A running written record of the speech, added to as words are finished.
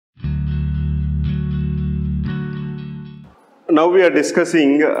Now we are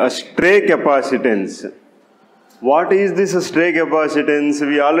discussing stray capacitance. What is this stray capacitance?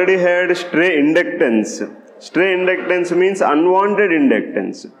 We already had stray inductance. Stray inductance means unwanted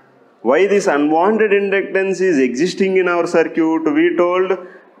inductance. Why this unwanted inductance is existing in our circuit? We told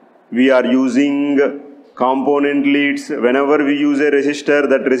we are using component leads. Whenever we use a resistor,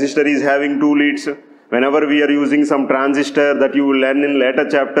 that resistor is having two leads. Whenever we are using some transistor, that you will learn in later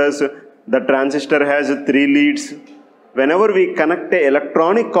chapters, the transistor has three leads. Whenever we connect an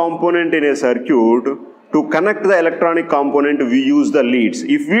electronic component in a circuit, to connect the electronic component, we use the leads.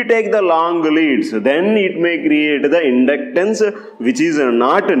 If we take the long leads, then it may create the inductance which is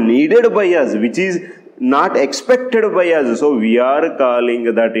not needed by us, which is not expected by us. So we are calling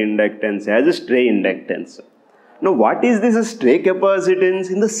that inductance as stray inductance. Now what is this stray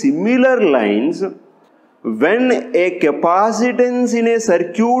capacitance? In the similar lines, when a capacitance in a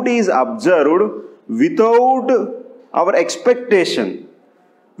circuit is observed without our expectation,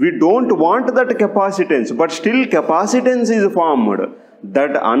 we don't want that capacitance, but still capacitance is formed.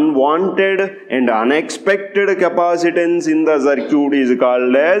 That unwanted and unexpected capacitance in the circuit is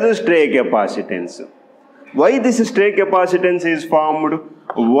called as stray capacitance. Why this stray capacitance is formed?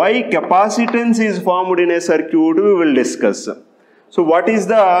 Why capacitance is formed in a circuit, we will discuss. So what is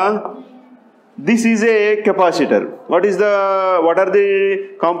the, this is a capacitor. What are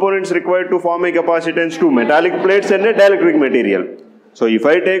the components required to form a capacitance? Two metallic plates and a dielectric material. So if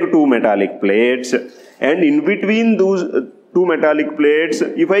I take two metallic plates and in between those two metallic plates,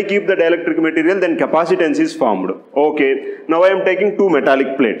 if I keep the dielectric material, then capacitance is formed. Okay, now I am taking two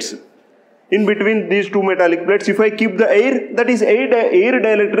metallic plates. In between these two metallic plates, if I keep the air, that is air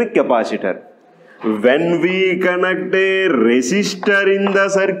dielectric capacitor. When we connect a resistor in the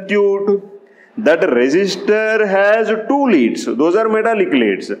circuit, that resistor has two leads. Those are metallic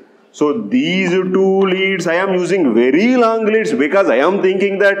leads. So these two leads, I am using very long leads because I am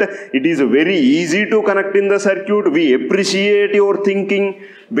thinking that it is very easy to connect in the circuit. We appreciate your thinking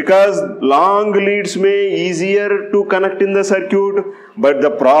because long leads may easier to connect in the circuit. But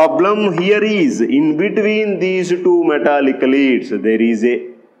the problem here is in between these two metallic leads, there is a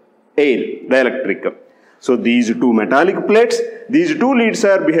air dielectric. So these two metallic plates, these two leads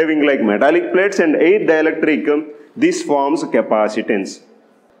are behaving like metallic plates and air dielectric. This forms capacitance.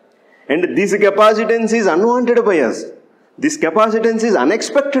 And this capacitance is unwanted by us. This capacitance is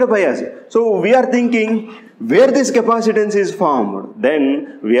unexpected by us. So we are thinking where this capacitance is formed.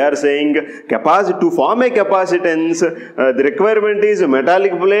 Then we are saying to form a capacitance, the requirement is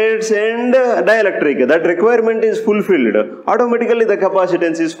metallic plates and dielectric. That requirement is fulfilled. Automatically the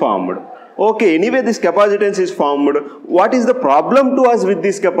capacitance is formed. Okay, anyway this capacitance is formed. What is the problem to us with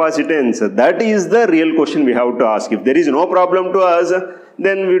this capacitance? That is the real question we have to ask. If there is no problem to us,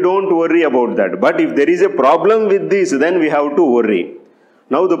 then we don't worry about that. But if there is a problem with this, then we have to worry.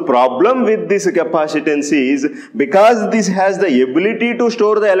 Now the problem with this capacitance is because this has the ability to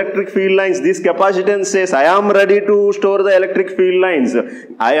store the electric field lines. This capacitance says I am ready to store the electric field lines.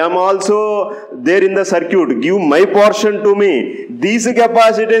 I am also there in the circuit. Give my portion to me. This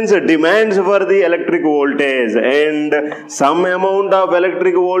capacitance demands for the electric voltage and some amount of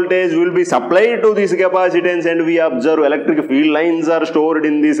electric voltage will be supplied to this capacitance and we observe electric field lines are stored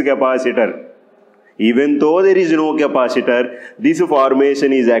in this capacitor. Even though there is no capacitor, this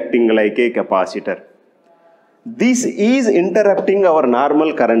formation is acting like a capacitor. This is interrupting our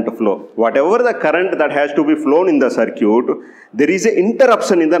normal current flow. Whatever the current that has to be flown in the circuit, there is an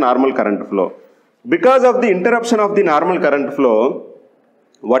interruption in the normal current flow. Because of the interruption of the normal current flow,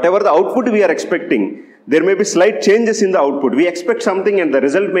 whatever the output we are expecting, there may be slight changes in the output. We expect something and the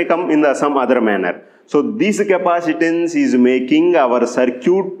result may come in some other manner. So this capacitance is making our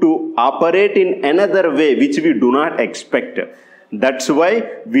circuit to operate in another way which we do not expect. That's why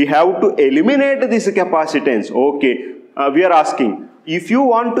we have to eliminate this capacitance. Okay, we are asking, if you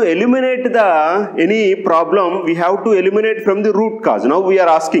want to eliminate any problem, we have to eliminate from the root cause. Now we are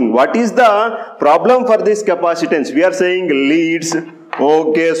asking, what is the problem for this capacitance? We are saying leads.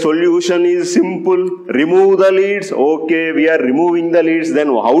 Okay, solution is simple. Remove the leads. Okay, we are removing the leads. Then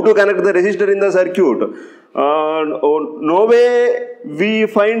how to connect the resistor in the circuit? No way we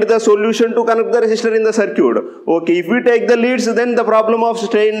find the solution to connect the resistor in the circuit. Okay, if we take the leads, then the problem of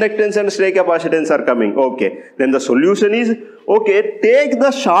stray inductance and stray capacitance are coming. Okay, then the solution is, okay, take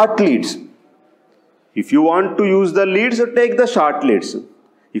the short leads. If you want to use the leads, take the short leads.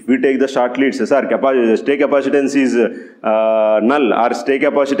 If we take the short leads, sir, stray capacitance is null or stray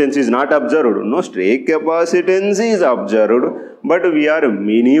capacitance is not observed. No, stray capacitance is observed, but we are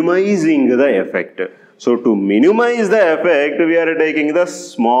minimizing the effect. So to minimize the effect, we are taking the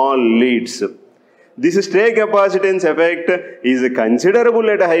small leads. This stray capacitance effect is considerable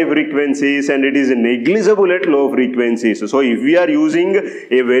at high frequencies and it is negligible at low frequencies. So if we are using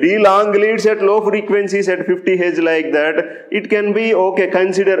a very long leads at low frequencies at 50 Hz like that, it can be okay,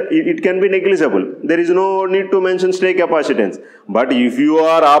 it can be negligible. There is no need to mention stray capacitance. But if you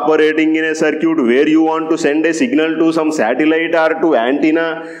are operating in a circuit where you want to send a signal to some satellite or to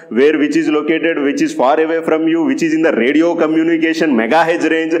antenna which is located, which is far away from you, which is in the radio communication megahertz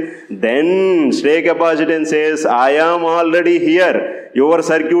range, then stray capacitance says, I am already here. Your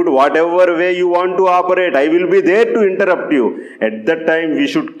circuit, whatever way you want to operate, I will be there to interrupt you. At that time, we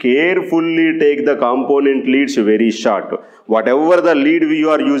should carefully take the component leads very short. Whatever the lead you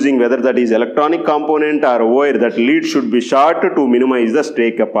are using, whether that is electronic component or wire, that lead should be short to minimize the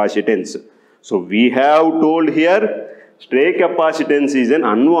stray capacitance. So we have told here, stray capacitance is an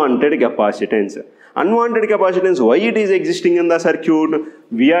unwanted capacitance. Unwanted capacitance, why it is existing in the circuit?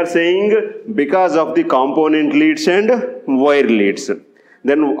 We are saying because of the component leads and wire leads.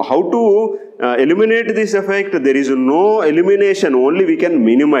 Then how to eliminate this effect? There is no elimination, only we can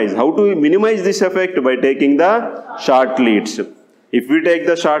minimize. How to minimize this effect? By taking the short leads. If we take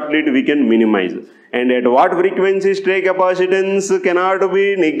the short lead, we can minimize. And at what frequency stray capacitance cannot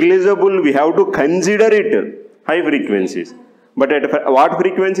be negligible? We have to consider it high frequencies. But at what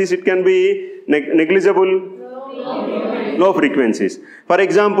frequencies it can be negligible? Low frequencies. For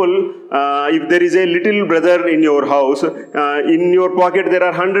example, if there is a little brother in your house, in your pocket there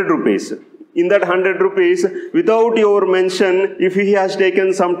are 100 rupees. In that 100 rupees, without your mention, if he has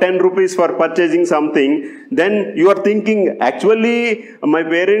taken some 10 rupees for purchasing something, then you are thinking, actually, my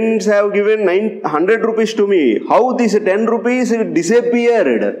parents have given 100 rupees to me. How this 10 rupees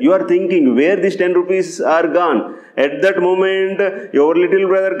disappeared? You are thinking, where these 10 rupees are gone? At that moment, your little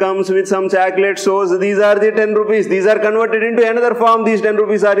brother comes with some chocolate, shows these are the 10 rupees. These are converted into another form. These 10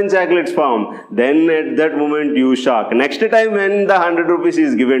 rupees are in chocolate's form. Then at that moment, you shock. Next time when the 100 rupees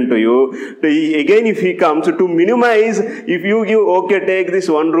is given to you, again if he comes to minimize, if you give, okay, take this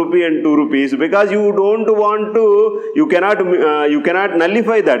 1 rupee and 2 rupees, because you don't want to, you cannot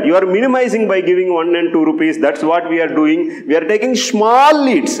nullify that. You are minimizing by giving 1 and 2 rupees. That's what we are doing. We are taking small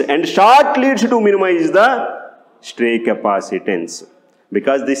leads and short leads to minimize the stray capacitance,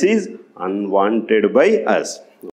 because this is unwanted by us.